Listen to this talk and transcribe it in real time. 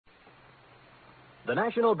The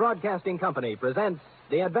National Broadcasting Company presents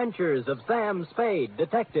The Adventures of Sam Spade,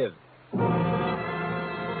 Detective.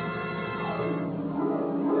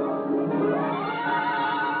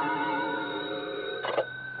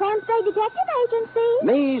 Sam Spade Detective Agency.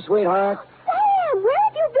 Me, sweetheart. Sam, where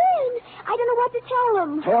have you been? I don't know what to tell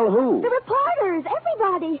them. Tell who? The reporters,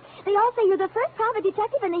 everybody. They all say you're the first private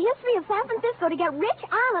detective in the history of San Francisco to get rich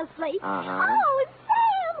honestly. Uh-huh. Oh,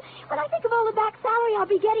 Sam! When I think of all the back salary I'll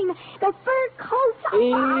be getting, the fur coats...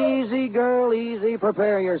 Easy, girl, easy.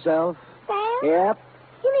 Prepare yourself. Sam? Yep.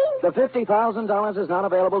 You mean... The $50,000 is not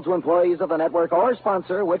available to employees of the network or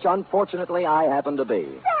sponsor, which unfortunately I happen to be.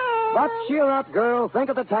 Sam! But cheer up, girl. Think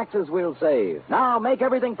of the taxes we'll save. Now, make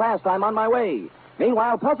everything fast. I'm on my way.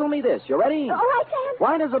 Meanwhile, puzzle me this. You ready? All right, Sam.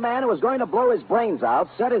 Why does a man who is going to blow his brains out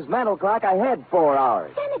set his mental clock ahead 4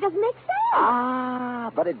 hours? Sam, it doesn't make sense.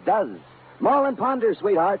 Ah, but it does. Mull and ponder,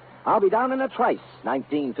 sweetheart. I'll be down in a trice,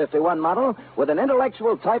 1951 model, with an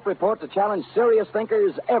intellectual type report to challenge serious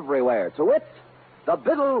thinkers everywhere. To wit, the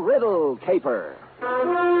Biddle Riddle Caper.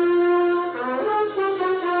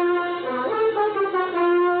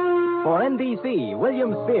 For NBC,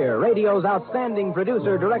 William Spear, radio's outstanding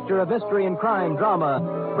producer, director of mystery and crime drama,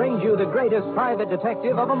 brings you the greatest private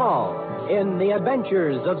detective of them all in The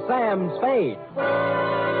Adventures of Sam Spade.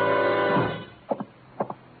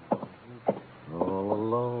 All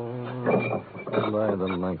alone by the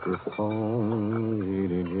microphone.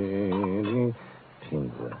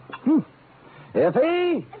 Pizza.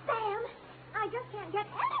 Iffy? Sam, I just can't get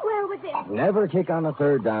anywhere with this. Never kick on the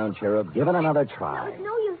third down, Cherub. Give it another No, try. it's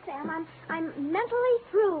no use, Sam. I'm mentally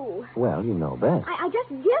through. Well, you know best. I just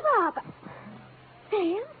give up.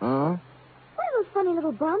 Sam, Huh? what are those funny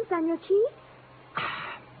little bumps on your cheek?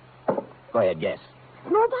 Go ahead, guess.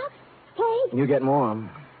 Smallpox? Hey, You get more.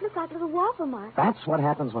 look like little waffle marks. That's what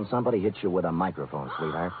happens when somebody hits you with a microphone,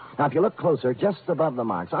 sweetheart. Now, if you look closer, just above the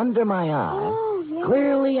marks, under my eye, Oh, yes.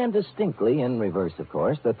 clearly and distinctly, in reverse, of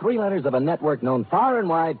course, the 3 letters of a network known far and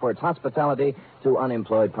wide for its hospitality to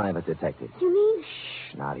unemployed private detectives. You mean?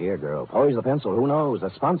 Shh, not here, girl. Poise the pencil. Who knows? A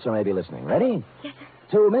sponsor may be listening. Ready? Yes,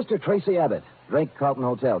 sir. To Mr. Tracy Abbott, Drake Carlton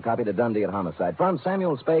Hotel, copy to Dundee at Homicide. From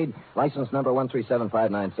Samuel Spade, license number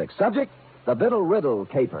 1375596. Subject, the Biddle Riddle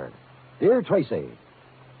Caper. Dear Tracy,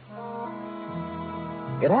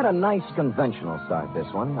 it had a nice conventional start,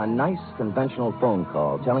 this one. A nice conventional phone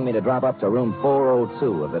call telling me to drop up to room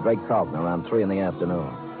 402 of the Drake Carlton around 3 in the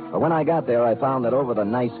afternoon. But when I got there, I found that over the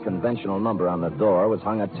nice conventional number on the door was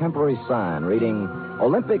hung a temporary sign reading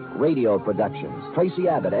Olympic Radio Productions. Tracy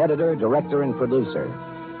Abbott, editor, director, and producer.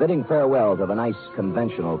 Bidding farewell to the nice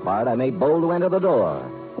conventional part, I made bold to enter the door.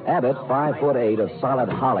 Abbott, 5'8" of solid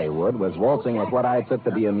Hollywood, was waltzing with what I took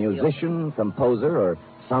to be a musician, composer, or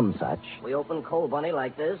some such. We open Coal Bunny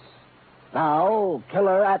like this. Now,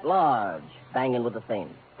 Killer at Large. Bang in with the theme.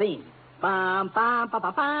 Theme. Bum, bum, bum,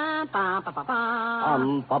 bum, bum, bum, bum, bum,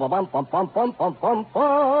 bum, bum, bum, bum, bum, bum, bum,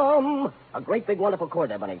 bum. A great big wonderful chord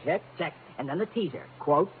there, Bunny. Check. Check. And then the teaser.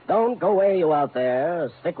 Quote. Don't go away, you out there.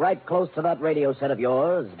 Stick right close to that radio set of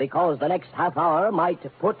yours, because the next half hour might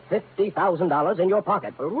put $50,000 in your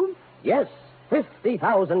pocket. Yes,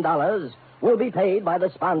 $50,000 will be paid by the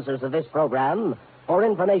sponsors of this program for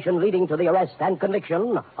information leading to the arrest and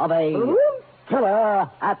conviction of a killer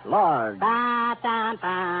at large. Ba, da,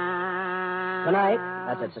 da. Tonight,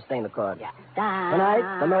 that's it, sustain the chord. Yeah. Tonight,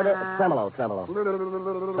 the murder, tremolo.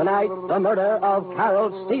 Tonight, the murder of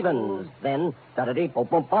Carol Stevens. Then,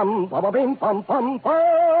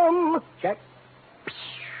 da-da-dee-bum-bum-bum-bum-bum-bum. Check.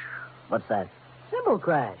 What's that? Cymbal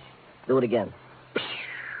crash. Do it again.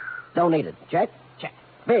 Don't need it. Check. Check.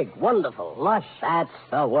 Big, wonderful, lush. That's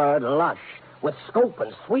the word, lush. With scope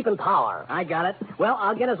and sweep and power. I got it. Well,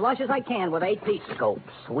 I'll get as lush as I can with 8 pieces. Scope,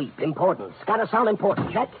 sweep, importance. Gotta sound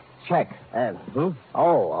important. Check. Check.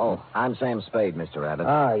 Oh. I'm Sam Spade, Mr. Abbott.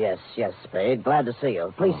 Ah, yes, Spade. Glad to see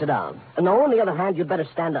you. Please sit down. No, on the other hand, you'd better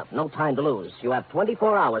stand up. No time to lose. You have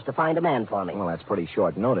 24 hours to find a man for me. Well, that's pretty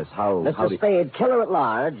short notice. How Mr. do... Spade, Killer at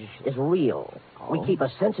Large is real. Oh? We keep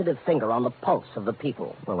a sensitive finger on the pulse of the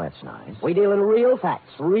people. Well, that's nice. We deal in real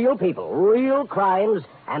facts, real people, real crimes,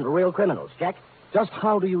 and real criminals. Check? Just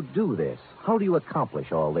how do you do this? How do you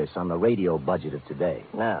accomplish all this on the radio budget of today?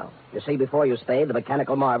 Now, you see before you, Spade, the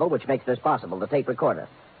mechanical marvel which makes this possible, the tape recorder.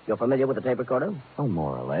 You're familiar with the tape recorder? Oh,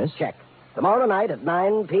 more or less. Check. Tomorrow night at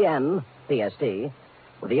 9 p.m. PST,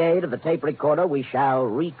 with the aid of the tape recorder, we shall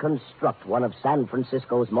reconstruct one of San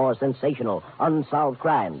Francisco's more sensational, unsolved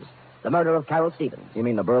crimes. The murder of Carol Stevens. You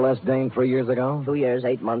mean the burlesque dame 3 years ago? 2 years,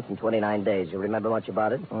 8 months, and 29 days. You remember much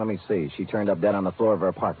about it? Well, let me see. She turned up dead on the floor of her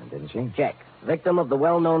apartment, didn't she? Check. victim of the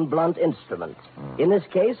well-known blunt instrument. In this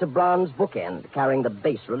case, a bronze bookend carrying the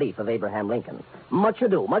bas relief of Abraham Lincoln. Much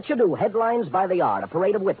ado, headlines by the yard, a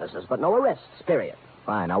parade of witnesses, but no arrests, period.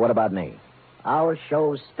 Fine. Now, what about me? Our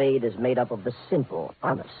show, Spade, is made up of the simple,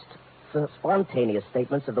 honest, spontaneous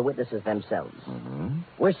statements of the witnesses themselves. Mm-hmm.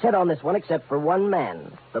 We're set on this one except for one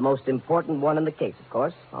man, the most important one in the case, of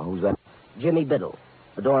course. Oh, who's that? Jimmy Biddle,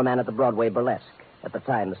 the doorman at the Broadway Burlesque, at the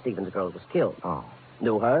time the Stevens girl was killed. Oh.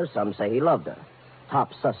 Knew her, some say he loved her.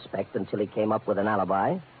 Top suspect until he came up with an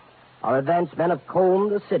alibi. Our advance men have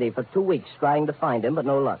combed the city for 2 weeks trying to find him, but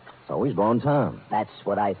no luck. So he's blown town. That's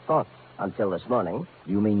what I thought until this morning.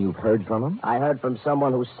 You mean you've heard from him? I heard from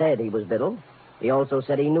someone who said he was Biddle. He also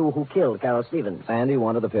said he knew who killed Carol Stevens. And he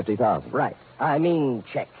wanted the $50,000. Right. I mean,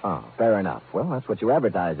 check. Oh, fair enough. Well, that's what you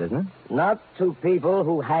advertise, isn't it? Not to people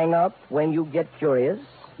who hang up when you get curious.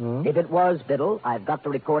 Hmm? If it was Biddle, I've got to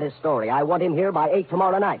record his story. I want him here by 8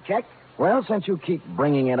 tomorrow night. Check? Well, since you keep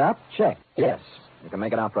bringing it up, check. Yes. You can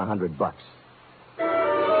make it out for $100.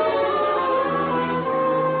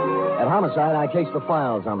 At Homicide, I cased the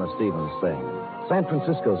files on the Stevens thing. San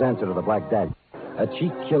Francisco's answer to the Black Dagger. A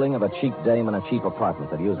cheap killing of a cheap dame in a cheap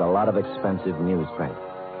apartment that used a lot of expensive newsprint.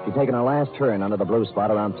 She'd taken her last turn under the blue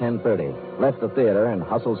spot around 10:30, left the theater, and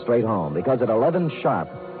hustled straight home because at 11 sharp,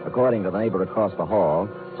 according to the neighbor across the hall,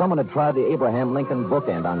 someone had tried the Abraham Lincoln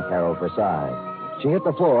bookend on Carol for size. She hit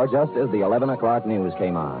the floor just as the 11 o'clock news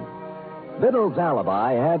came on. Biddle's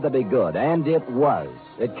alibi had to be good, and it was.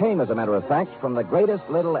 It came, as a matter of fact, from the greatest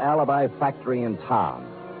little alibi factory in town.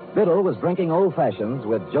 Biddle was drinking old fashions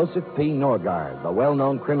with Joseph P. Norgard, the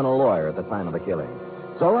well-known criminal lawyer at the time of the killing.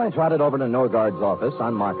 So I trotted over to Norgard's office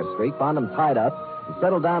on Market Street, found him tied up, and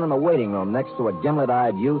settled down in the waiting room next to a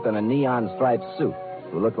gimlet-eyed youth in a neon-striped suit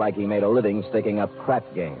who looked like he made a living sticking up crap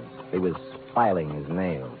games. He was filing his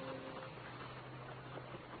nails.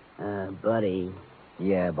 Buddy.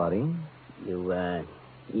 Yeah, buddy?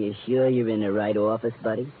 You sure you're in the right office,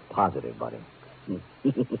 buddy? Positive, buddy.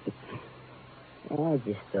 I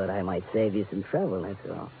just thought I might save you some trouble, that's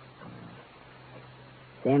all.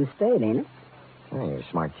 Sam Spade, ain't it? Hey, you're a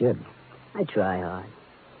smart kid. I try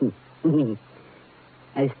hard.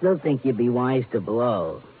 I still think you'd be wise to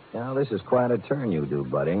blow. Now, this is quite a turn you do,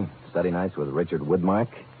 buddy. Study nights with Richard Woodmark.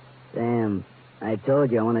 Sam, I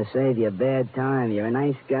told you I want to save you a bad time. You're a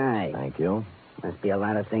nice guy. Thank you. Must be a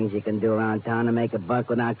lot of things you can do around town to make a buck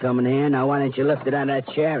without coming here. Now, why don't you lift it out of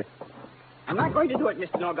that chair? I'm not going to do it,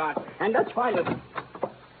 Mr. Norgard, and that's fine with me.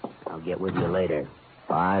 I'll get with you later.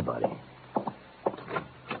 Bye, buddy.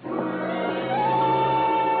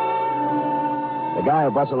 The guy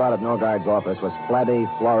who bustled out of Norgard's office was flabby,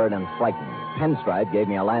 florid, and frightened. Pinstripe gave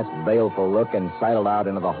me a last baleful look and sidled out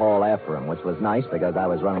into the hall after him, which was nice because I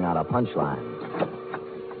was running out of punchlines.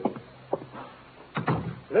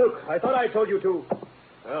 Luke, I thought I told you to.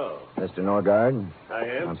 Oh. Mr. Norgard? I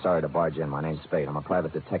am? I'm sorry to barge in. My name's Spade. I'm a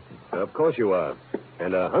private detective. Of course you are.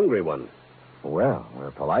 And a hungry one. Well,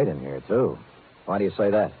 we're polite in here, too. Why do you say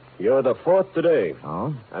that? You're the fourth today.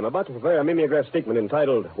 Oh? I'm about to prepare a mimeograph statement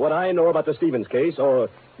entitled, What I Know About the Stevens Case, or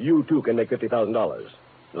You Too Can Make $50,000.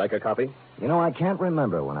 Like a copy? You know, I can't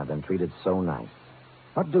remember when I've been treated so nice.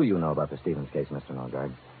 What do you know about the Stevens case, Mr.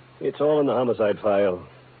 Norgard? It's all in the homicide file.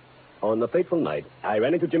 On the fateful night, I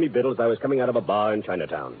ran into Jimmy Biddle as I was coming out of a bar in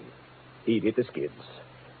Chinatown. He'd hit the skids.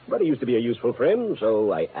 But he used to be a useful friend,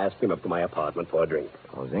 so I asked him up to my apartment for a drink.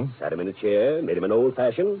 Posey? Sat him in a chair, made him an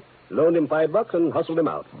old-fashioned, loaned him $5, and hustled him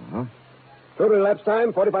out. Uh-huh. Total elapsed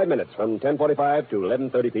time, 45 minutes, from 10:45 to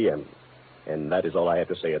 11:30 p.m. And that is all I have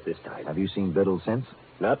to say at this time. Have you seen Biddle since?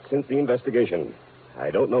 Not since the investigation. I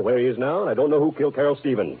don't know where he is now, and I don't know who killed Carol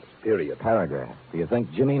Stevens. Period. Paragraph. Do you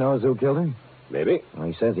think Jimmy knows who killed her? Maybe. Well,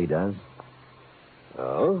 he says he does.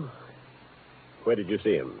 Oh? Where did you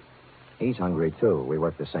see him? He's hungry, too. We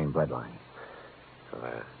work the same breadline.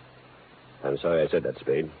 Oh, I'm sorry I said that,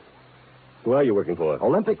 Spade. Who are you working for?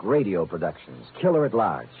 Olympic Radio Productions. Killer at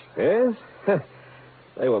Large. Yes?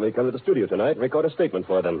 They want me to come to the studio tonight and record a statement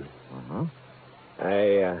for them. Uh-huh.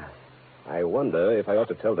 I wonder if I ought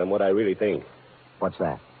to tell them what I really think. What's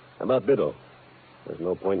that? About Biddle. There's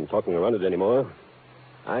no point in talking around it anymore.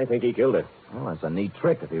 I think he killed her. Well, that's a neat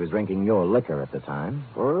trick if he was drinking your liquor at the time.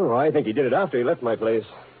 Oh, I think he did it after he left my place.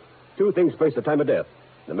 Two things place the time of death.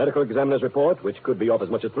 The medical examiner's report, which could be off as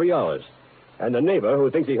much as 3 hours. And the neighbor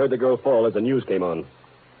who thinks he heard the girl fall as the news came on.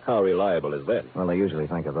 How reliable is that? Well, they usually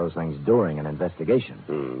think of those things during an investigation.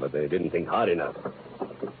 But they didn't think hard enough.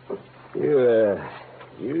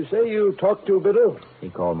 You say you talked to Biddle? He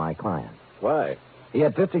called my client. Why? He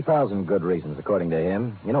had 50,000 good reasons, according to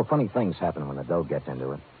him. You know, funny things happen when the dough gets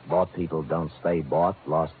into it. Bought people don't stay bought.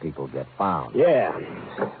 Lost people get found. Yeah.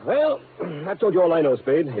 Well, I've told you all I know,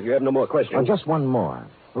 Spade. If you have no more questions. Oh, just one more.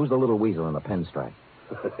 Who's the little weasel in the pinstripe?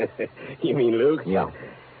 You mean Luke? Yeah.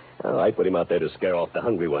 Oh, I put him out there to scare off the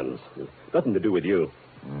hungry ones. Nothing to do with you.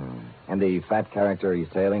 And the fat character he's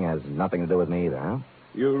tailing has nothing to do with me either, huh?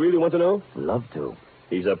 You really want to know? Love to.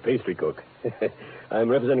 He's a pastry cook. I'm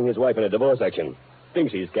representing his wife in a divorce action.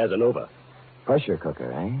 Thinks he's Casanova. Pressure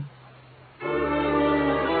cooker, eh?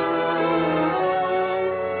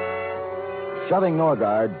 Shoving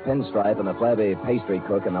Norgard, Pinstripe, and the flabby pastry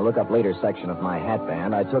cook in the look-up later section of my hat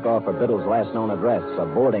band, I took off for Biddle's last known address, a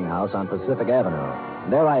boarding house on Pacific Avenue.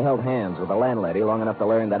 There I held hands with the landlady long enough to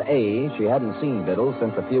learn that A, she hadn't seen Biddle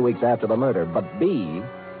since a few weeks after the murder, but B,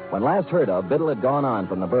 when last heard of, Biddle had gone on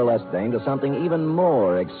from the burlesque dame to something even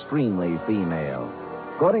more extremely female.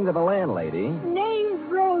 According to the landlady... Name's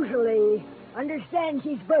Rosalie. Understand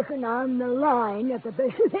she's working on the line at the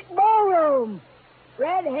Pacific Ballroom.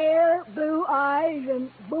 Red hair, blue eyes, and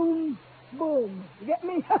boom, boom. You get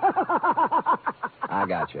me? I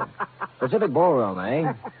got you. Pacific Ballroom,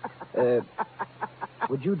 eh?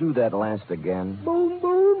 Would you do that last again? Boom,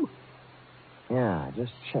 boom. Yeah,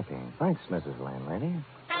 just checking. Thanks, Mrs. Landlady.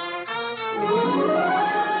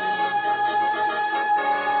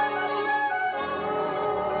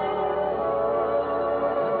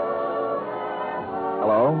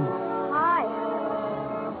 Hello? Hi.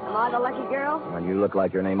 Am I the lucky girl? Well, you look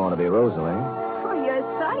like your name ought to be Rosalie. Oh, you're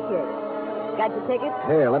psychic. Got your tickets?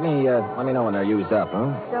 Here, let me know when they're used up,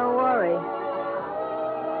 huh? Don't worry.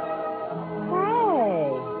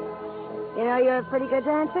 Hey. You know you're a pretty good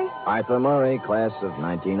dancer? Arthur Murray, class of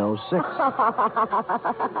 1906.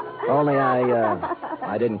 Only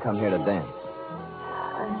I didn't come here to dance.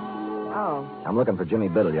 Oh. I'm looking for Jimmy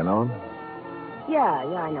Biddle, you know him? Yeah,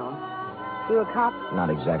 I know him. You a cop? Not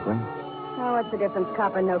exactly. Oh, what's the difference,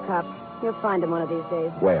 cop or no cop? You'll find him one of these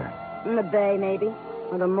days. Where? In the bay, maybe.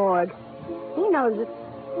 Or the morgue. He knows it.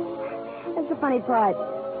 That's the funny part.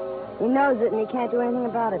 He knows it, and he can't do anything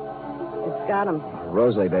about it. It's got him.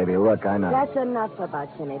 Rosalie, baby, look, I know. That's enough about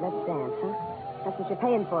Jimmy. Let's dance, huh? That's what you're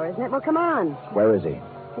paying for, isn't it? Well, come on. Where is he?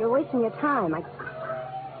 You're wasting your time.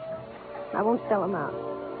 I won't sell him out.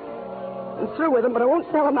 I'm through with him, but I won't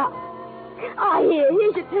sell him out. Ah,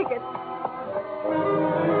 here's your ticket.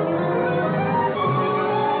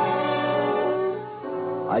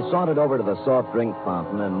 I sauntered over to the soft drink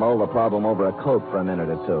fountain and mulled the problem over a Coke for a minute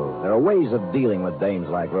or two. There are ways of dealing with dames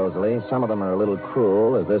like Rosalie. Some of them are a little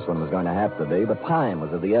cruel, as this one was going to have to be, but time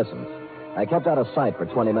was of the essence. I kept out of sight for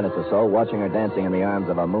 20 minutes or so, watching her dancing in the arms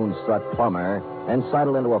of a moonstruck plumber, and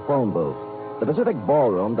sidled into a phone booth. The Pacific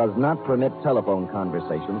Ballroom does not permit telephone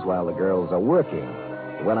conversations while the girls are working.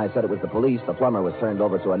 When I said it was the police, the plumber was turned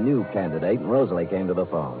over to a new candidate, and Rosalie came to the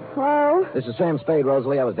phone. Hello? This is Sam Spade,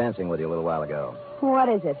 Rosalie. I was dancing with you a little while ago. What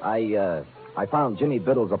is it? I found Jimmy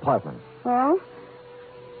Biddle's apartment. Oh?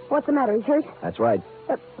 What's the matter? He's hurt? That's right.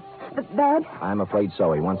 Bad? I'm afraid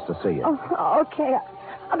so. He wants to see you. Oh, okay.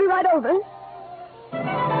 I'll be right over.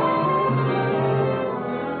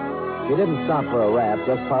 She didn't stop for a rap,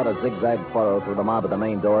 just plowed a zigzag furrow through the mob at the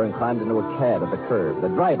main door and climbed into a cab at the curb. The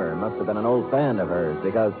driver must have been an old fan of hers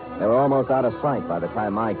because they were almost out of sight by the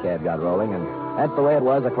time my cab got rolling, and that's the way it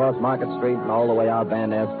was across Market Street and all the way out Van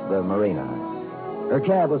Ness to the marina. Her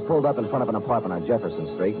cab was pulled up in front of an apartment on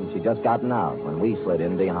Jefferson Street, and she'd just gotten out when we slid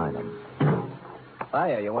in behind them.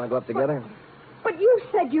 Hiya, you want to go up together? But you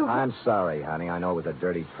said you... I'm sorry, honey. I know it was a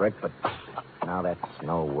dirty trick, but now that's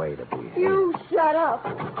no way to behave. You shut up.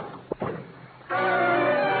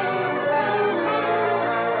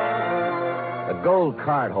 The gold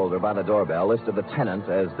card holder by the doorbell listed the tenant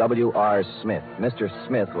as W.R. Smith. Mr.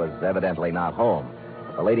 Smith was evidently not home.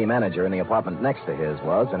 The lady manager in the apartment next to his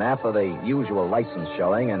was, and after the usual license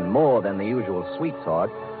showing and more than the usual sweet talk,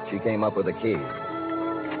 she came up with the key.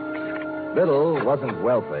 Biddle wasn't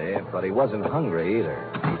wealthy, but he wasn't hungry either.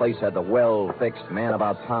 The place had the well-fixed,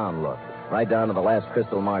 man-about-town look, right down to the last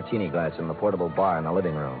crystal martini glass in the portable bar in the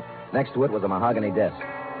living room. Next to it was a mahogany desk,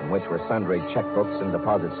 in which were sundry checkbooks and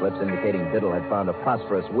deposit slips indicating Biddle had found a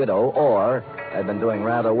prosperous widow or had been doing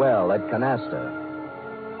rather well at Canasta.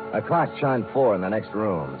 A clock chimed 4 in the next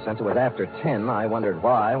room. Since it was after 10, I wondered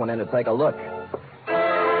why I went in to take a look.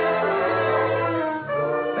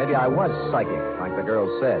 Maybe I was psychic, like the girl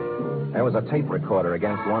said. There was a tape recorder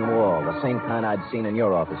against one wall, the same kind I'd seen in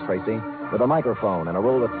your office, Tracy, with a microphone and a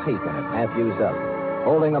roll of tape in it, half used up.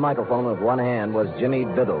 Holding the microphone with one hand was Jimmy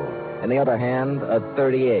Biddle. In the other hand, a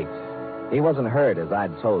 .38. He wasn't hurt, as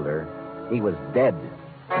I'd told her. He was dead.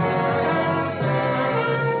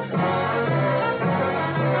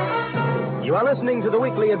 You are listening to the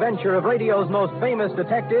weekly adventure of radio's most famous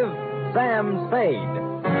detective, Sam Spade.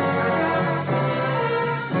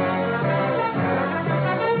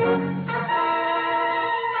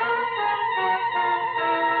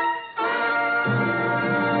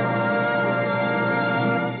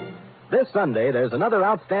 This Sunday, there's another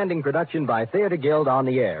outstanding production by Theater Guild on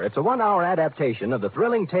the air. It's a one-hour adaptation of the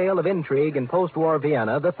thrilling tale of intrigue in post-war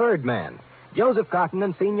Vienna, The Third Man. Joseph Cotton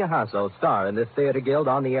and Senior Hasso star in this Theater Guild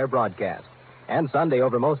on the air broadcast. And Sunday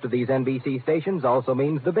over most of these NBC stations also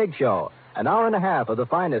means The Big Show, an hour and a half of the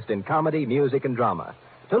finest in comedy, music, and drama.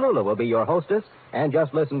 Tallulah will be your hostess, and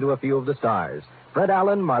just listen to a few of the stars. Fred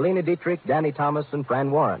Allen, Marlene Dietrich, Danny Thomas, and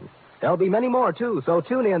Fran Warren. There'll be many more, too, so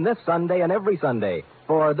tune in this Sunday and every Sunday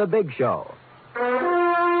for The Big Show.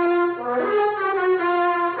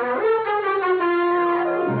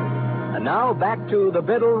 And now back to the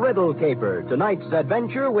Biddle Riddle Caper, tonight's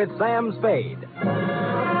adventure with Sam Spade.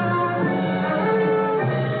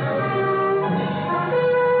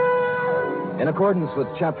 In accordance with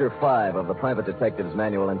Chapter 5 of the Private Detective's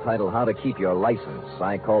Manual entitled How to Keep Your License,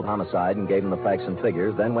 I called Homicide and gave him the facts and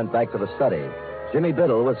figures, then went back to the study. Jimmy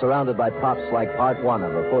Biddle was surrounded by props like part 1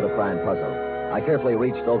 of the photo crime puzzle. I carefully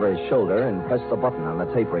reached over his shoulder and pressed the button on the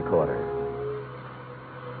tape recorder.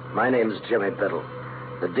 My name's Jimmy Biddle.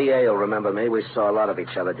 The DA will remember me. We saw a lot of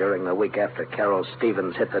each other during the week after Carol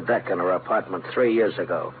Stevens hit the deck in her apartment 3 years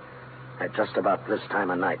ago. At just about this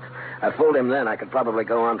time of night. I fooled him then. I could probably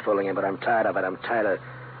go on fooling him, but I'm tired of it. I'm tired of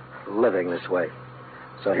living this way.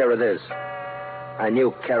 So here it is. I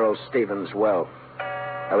knew Carol Stevens well.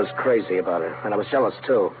 I was crazy about her, and I was jealous,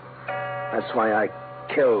 too. That's why I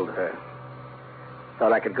killed her.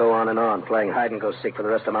 Thought I could go on and on, playing hide-and-go-seek for the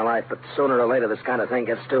rest of my life, but sooner or later this kind of thing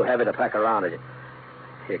gets too heavy to pack around.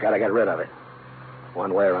 You gotta get rid of it,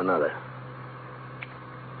 one way or another.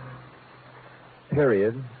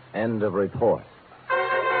 Period. End of report.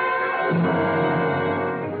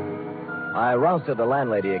 I rousted the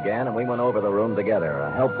landlady again, and we went over the room together.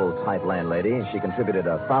 A helpful type landlady. She contributed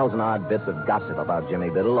 1,000-odd bits of gossip about Jimmy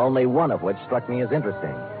Biddle, only one of which struck me as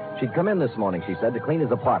interesting. She'd come in this morning, she said, to clean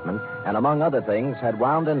his apartment, and among other things, had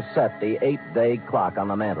wound and set the 8-day clock on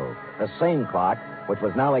the mantel. The same clock, which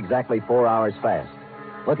was now exactly 4 hours fast.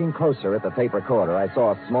 Looking closer at the tape recorder, I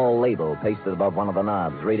saw a small label pasted above one of the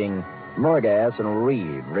knobs, reading Murgas and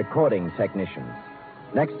Reed, recording technicians.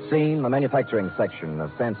 Next scene, the manufacturing section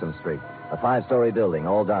of Sansom Street. A 5-story building,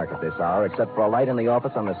 all dark at this hour, except for a light in the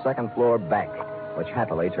office on the second floor back, which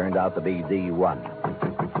happily turned out to be D1.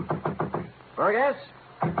 Murgas?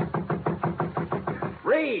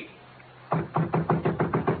 Reed!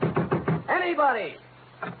 Anybody?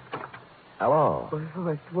 Hello.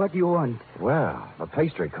 What do you want? Well, the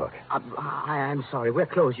pastry cook. I'm sorry. We're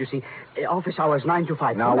closed, you see. Office hours 9 to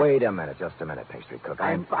 5. Now, wait a minute. Just a minute, pastry cook.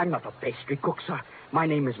 I'm not a pastry cook, sir. My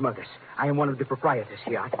name is Murgas. I am one of the proprietors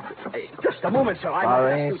here. Just a moment, sir.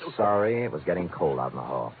 Sorry. It was getting cold out in the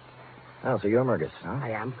hall. Oh, so you're Murgas, huh? I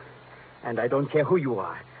am. And I don't care who you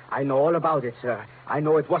are. I know all about it, sir. I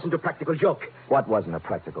know it wasn't a practical joke. What wasn't a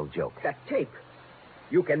practical joke? That tape.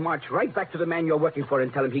 You can march right back to the man you're working for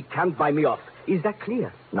and tell him he can't buy me off. Is that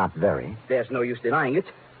clear? Not very. There's no use denying it.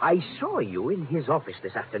 I saw you in his office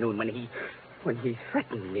this afternoon when he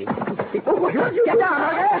threatened me. Get down,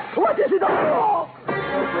 Murgas! What is it all?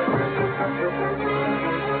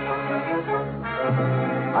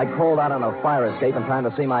 I crawled out on a fire escape in time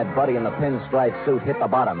to see my buddy in the pinstripe suit hit the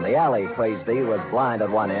bottom. The alley, praise be, was blind at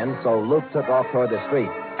one end, so Luke took off toward the street.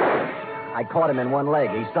 I caught him in one leg.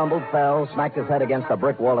 He stumbled, fell, smacked his head against the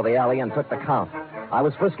brick wall of the alley, and took the count. I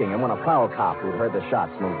was frisking him when a prowl cop who'd heard the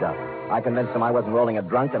shots moved up. I convinced him I wasn't rolling a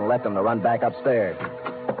drunk and left him to run back upstairs.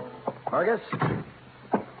 Murgas?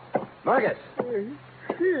 Murgas?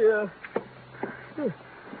 Here.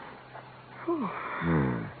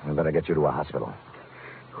 We better get you to a hospital.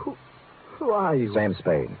 Who are you? Sam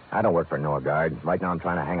Spade. I don't work for Norgard. Right now I'm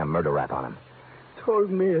trying to hang a murder rap on him. Told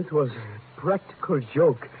me it was a practical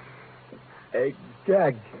joke. A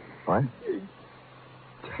gag. What?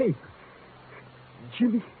 Tape.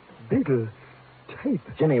 Jimmy Biddle. Tape.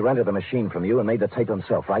 Jimmy rented the machine from you and made the tape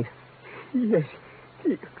himself, right? Yes.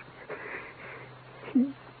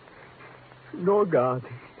 He... Norgard.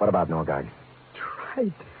 What about Norgard?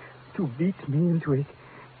 Tried to beat me into it.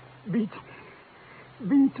 Beat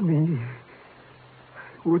me.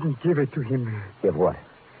 Wouldn't give it to him. Give what?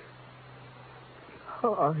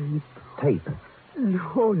 Tape. Tape?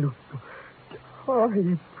 No.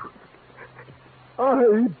 He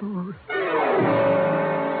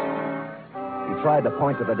tried to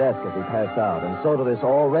point to the desk as he passed out, and so to this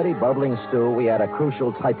already bubbling stew, we had a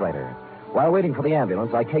crucial typewriter. While waiting for the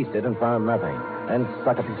ambulance, I cased it and found nothing. Then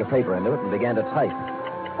stuck a piece of paper into it and began to type.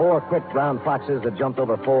 4 quick brown foxes had jumped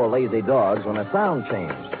over 4 lazy dogs when the sound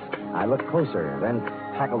changed. I looked closer, then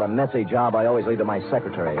tackled a messy job I always leave to my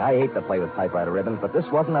secretary. I hate to play with typewriter ribbons, but this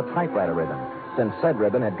wasn't a typewriter ribbon, since said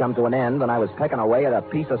ribbon had come to an end and I was pecking away at a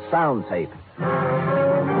piece of sound tape.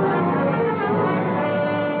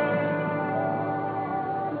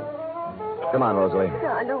 Come on, Rosalie. No,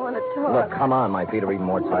 I don't want to talk. Look, come on. My feet are even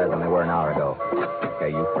more tired than they were an hour ago. Okay,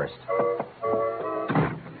 you first.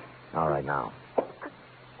 All right, now.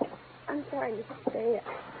 I'm sorry, Mr. Day.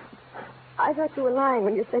 I thought you were lying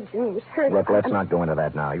when you said Jimmy was hurt. Look, let's not go into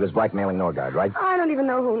that now. He was blackmailing Norgard, right? I don't even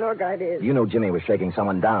know who Norgard is. You knew Jimmy was shaking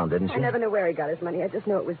someone down, didn't you? I never knew where he got his money. I just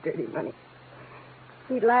know it was dirty money.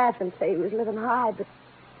 He'd laugh and say he was living high, but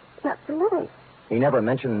not for long. He never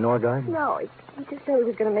mentioned Norgard? No, he just said he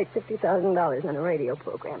was going to make $50,000 on a radio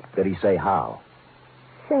program. Did he say how?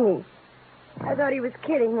 Singing. I thought he was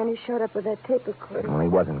kidding, then he showed up with that tape recorder. Well, he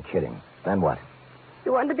wasn't kidding. Then what? He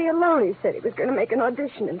wanted to be alone, he said. He was going to make an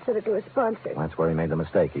audition and send it to a sponsor. That's where he made the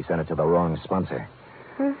mistake. He sent it to the wrong sponsor.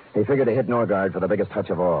 Huh? He figured to hit Norgard for the biggest touch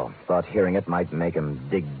of all. Thought hearing it might make him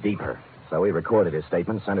dig deeper. So he recorded his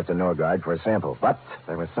statement, sent it to Norgard for a sample. But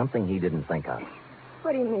there was something he didn't think of.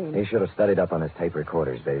 What do you mean? He should have studied up on his tape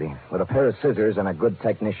recorders, baby. With a pair of scissors and a good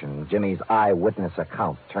technician, Jimmy's eyewitness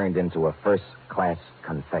account turned into a first-class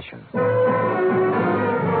confession.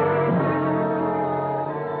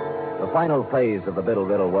 The final phase of the Biddle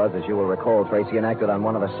Riddle was, as you will recall, Tracy, enacted on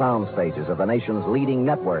one of the sound stages of the nation's leading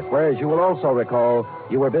network, where, as you will also recall,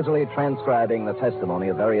 you were busily transcribing the testimony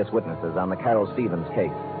of various witnesses on the Carol Stevens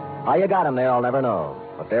case. How you got him there, I'll never know.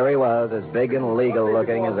 But there he was, as big and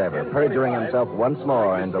legal-looking as ever, perjuring himself once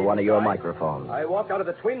more into one of your microphones. I walked out of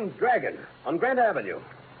the Twin Dragon on Grant Avenue.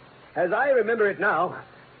 As I remember it now,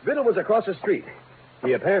 Biddle was across the street.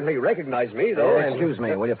 He apparently recognized me, though. Excuse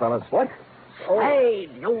me, will you, fellas? What?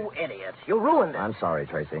 Spade, you idiot. You ruined it. I'm sorry,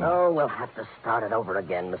 Tracy. Oh, we'll have to start it over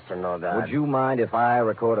again, Mr. Norgard. Would you mind if I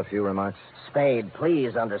record a few remarks? Spade,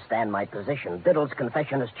 please understand my position. Biddle's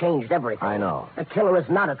confession has changed everything. I know. The killer is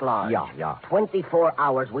not at large. Yeah. 24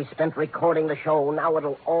 hours we spent recording the show. Now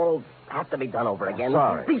it'll all have to be done over again.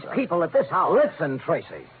 Sorry. These people at this house. Listen,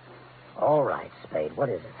 Tracy. All right, Spade. What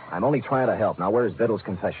is it? I'm only trying to help. Now, where's Biddle's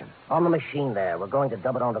confession? On the machine there. We're going to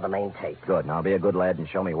dub it onto the main tape. Good. Now, be a good lad and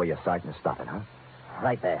show me where you're starting to stop it, huh?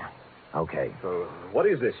 Right there. Okay. What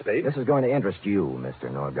is this, Spade? This is going to interest you,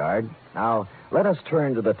 Mr. Norgard. Now, let us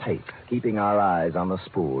turn to the tape, keeping our eyes on the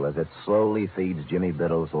spool as it slowly feeds Jimmy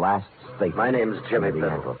Biddle's last statement. My name's Jimmy into the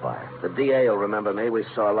Biddle. amplifier. The DA will remember me. We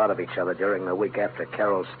saw a lot of each other during the week after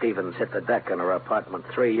Carol Stevens hit the deck in her apartment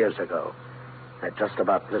 3 years ago. At just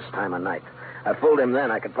about this time of night. I fooled him then.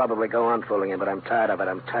 I could probably go on fooling him, but I'm tired of it.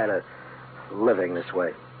 I'm tired of living this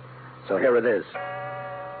way. So here it is.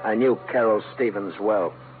 I knew Carol Stevens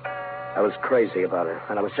well. I was crazy about her,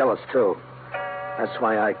 and I was jealous, too. That's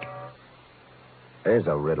why There's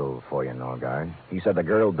a riddle for you, Norgard. He said the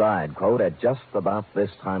girl died, quote, at just about this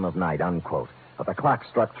time of night, unquote. But the clock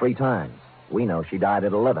struck 3 times. We know she died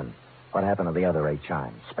at 11. What happened to the other 8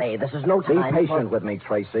 chimes? Spade, this is no Be time. patient with me,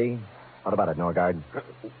 Tracy. What about it, Norgard?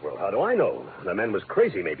 Well, how do I know? The man was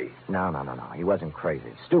crazy, maybe. No. He wasn't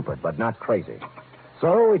crazy. Stupid, but not crazy.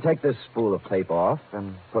 So we take this spool of tape off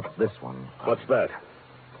and put this one. What's that?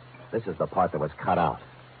 This is the part that was cut out.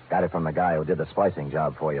 Got it from the guy who did the splicing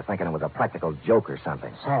job for you, thinking it was a practical joke or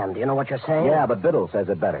something. Sam, do you know what you're saying? Yeah, but Biddle says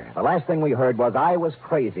it better. The last thing we heard was I was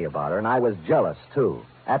crazy about her, and I was jealous, too.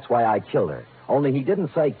 That's why I killed her. Only he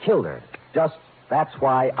didn't say killed her. Just, that's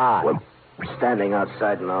why I... Well, standing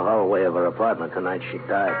outside in the hallway of her apartment the night she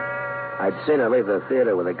died. I'd seen her leave the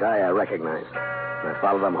theater with a guy I recognized. And I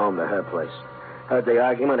followed him home to her place. Heard the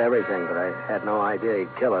argument, everything, but I had no idea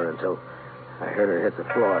he'd kill her until I heard her hit the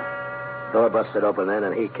floor. Door busted open then,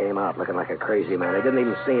 and he came out looking like a crazy man. He didn't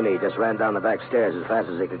even see me. He just ran down the back stairs as fast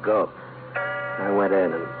as he could go. I went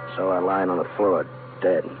in and saw her lying on the floor,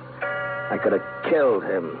 dead. I could have killed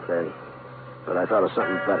him then, but I thought of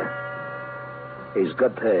something better. He's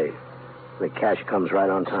good pay. The cash comes right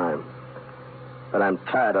on time. But I'm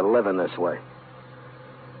tired of living this way.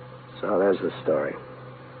 So there's the story.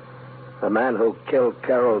 The man who killed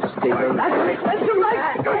Carol Stevens... That's your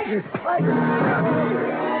right.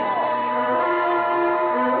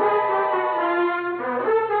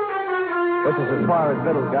 This is as far as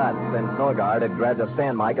Biddle got, since Norgard had grabbed a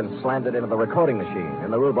stand mic and slammed it into the recording machine. In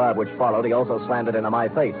the rhubarb which followed, he also slammed it into my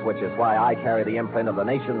face, which is why I carry the imprint of the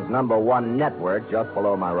nation's #1 network just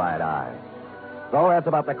below my right eye. So that's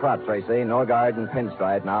about the crop, Tracy. Norgard and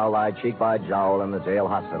Pinstripe now lie cheek by jowl in the jail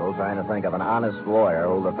hospital trying to think of an honest lawyer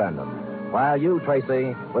who'll defend them. while you,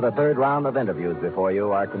 Tracy, with a third round of interviews before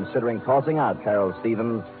you, are considering tossing out Carol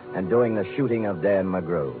Stevens and doing the shooting of Dan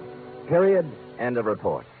McGrew. Period. End of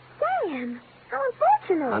report. Sam, how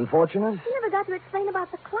unfortunate. Unfortunate? You never got to explain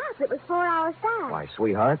about the clock. It was 4 hours back. Why,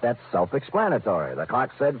 sweetheart, that's self-explanatory. The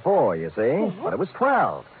clock said 4, you see? Yes. But it was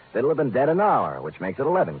 12. Biddle had been dead an hour, which makes it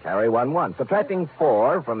 11. Carry 1-1. Subtracting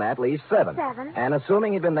 4 from that leaves 7. 7. And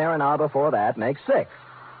assuming he'd been there an hour before that makes 6.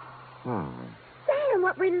 Sam,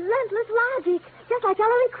 what relentless logic. Just like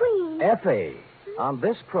Ellery Queen. Effie, on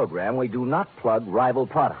this program, we do not plug rival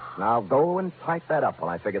products. Now go and type that up while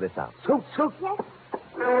I figure this out. Scoot, scoot. Yes.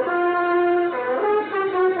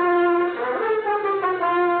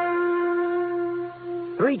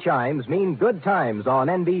 3 chimes mean good times on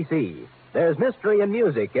NBC. There's mystery and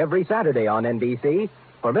music every Saturday on NBC.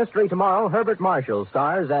 For Mystery tomorrow, Herbert Marshall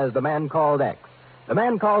stars as the Man Called X. The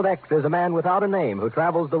Man Called X is a man without a name who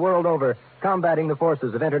travels the world over combating the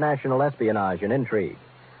forces of international espionage and intrigue.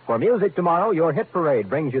 For music tomorrow, your hit parade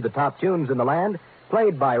brings you the top tunes in the land,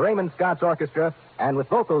 played by Raymond Scott's orchestra and with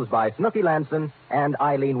vocals by Snooky Lanson and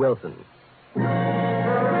Eileen Wilson. Here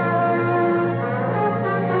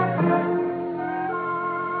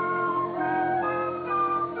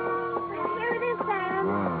it is,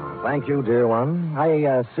 Sam. Thank you, dear one.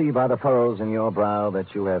 I see by the furrows in your brow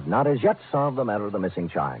that you have not as yet solved the matter of the missing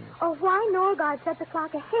chimes. Oh, why Norgard set the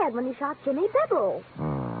clock ahead when he shot Jimmy Biddle?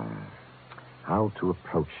 How to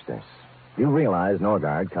approach this? You realize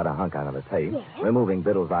Norgard cut a hunk out of the tape, Yes. removing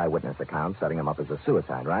Biddle's eyewitness account, setting him up as a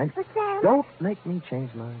suicide, right? But, Sam... Don't make me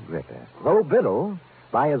change my grip, Ed. Though Biddle,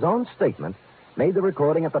 by his own statement, made the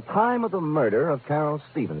recording at the time of the murder of Carol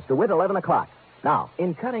Stevens, to wit, 11 o'clock. Now,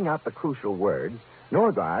 in cutting out the crucial words,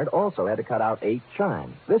 Norgard also had to cut out 8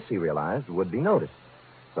 chimes. This, he realized, would be noticed.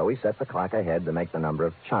 So he set the clock ahead to make the number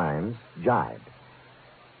of chimes jibe.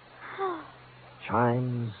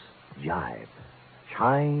 Chimes jibe.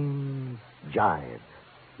 Chimes jibe.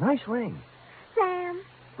 Nice ring. Sam,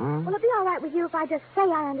 will it be all right with you if I just say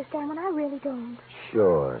I understand when I really don't?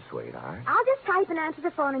 Sure, sweetheart. I'll just type and answer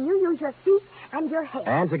the phone, and you use your feet and your head.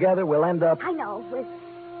 And together we'll end up... I know. With...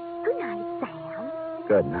 Good night, Sam.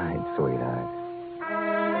 Good night, sweetheart.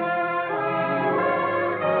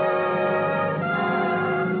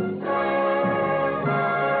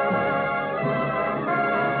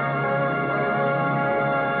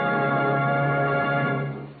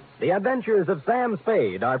 The Adventures of Sam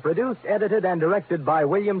Spade are produced, edited, and directed by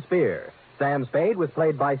William Spear. Sam Spade was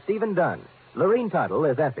played by Stephen Dunn. Lorene Tuttle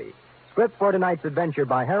is Effie. Script for tonight's adventure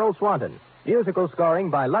by Harold Swanton. Musical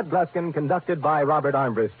scoring by Lud Gluskin, conducted by Robert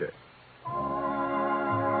Armbruster.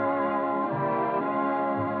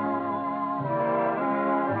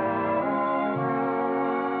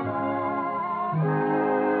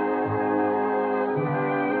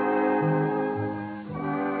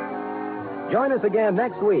 Join us again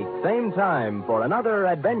next week, same time, for another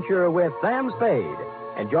adventure with Sam Spade.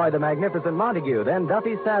 Enjoy The Magnificent Montague, then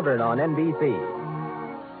Duffy's Tavern on NBC.